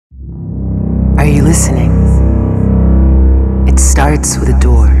Are you listening? It starts with a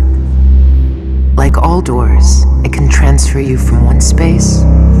door. Like all doors, it can transfer you from one space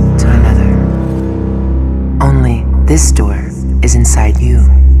to another. Only this door is inside you.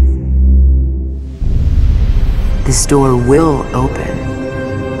 This door will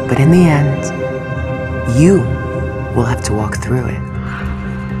open, but in the end, you will have to walk through it.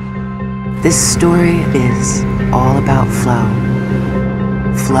 This story is all about flow.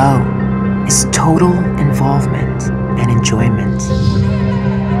 Flow is total involvement and enjoyment.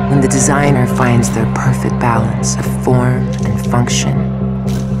 When the designer finds their perfect balance of form and function,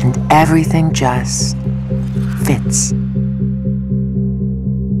 and everything just fits.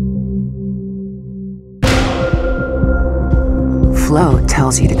 Flow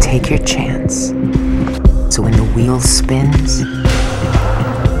tells you to take your chance. So when the wheel spins,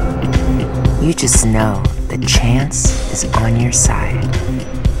 you just know that chance is on your side.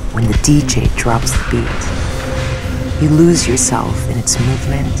 When the DJ drops the beat, you lose yourself in its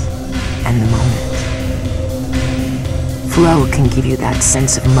movement and the moment. Flow can give you that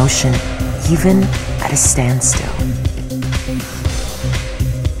sense of motion even at a standstill.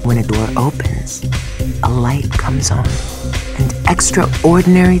 When a door opens, a light comes on, and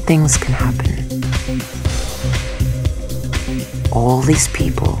extraordinary things can happen. All these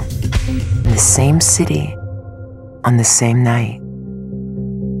people in the same city on the same night.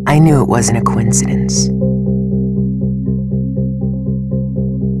 I knew it wasn't a coincidence.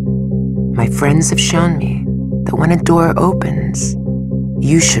 My friends have shown me that when a door opens,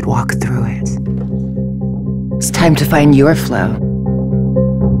 you should walk through it. It's time to find your flow.